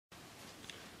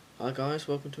Hi guys,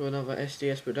 welcome to another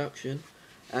SDS production,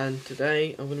 and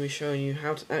today I'm going to be showing you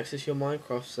how to access your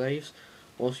Minecraft saves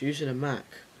whilst using a Mac.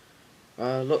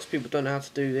 Lots of people don't know how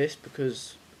to do this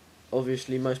because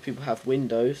obviously most people have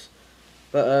Windows,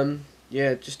 but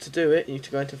yeah, just to do it you need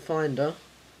to go into Finder.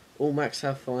 All Macs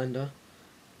have Finder.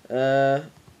 Go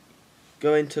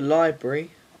into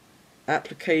Library,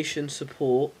 Application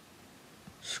Support,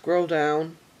 scroll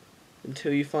down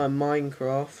until you find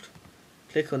Minecraft,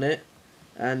 click on it,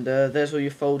 and there's all your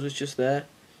folders just there.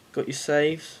 Got your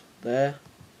saves there.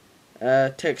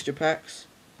 Texture packs.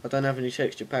 I don't have any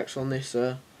texture packs on this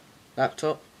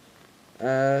laptop.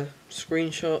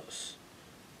 Screenshots,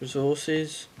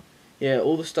 resources. Yeah,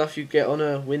 all the stuff you get on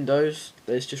a Windows,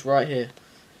 there's just right here.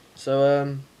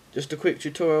 So just a quick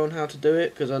tutorial on how to do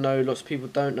it, because I know lots of people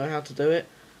don't know how to do it.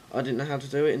 I didn't know how to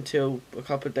do it until a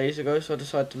couple of days ago, so I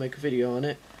decided to make a video on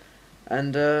it.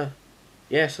 And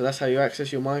yeah, so that's how you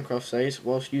access your Minecraft saves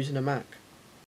whilst using a Mac.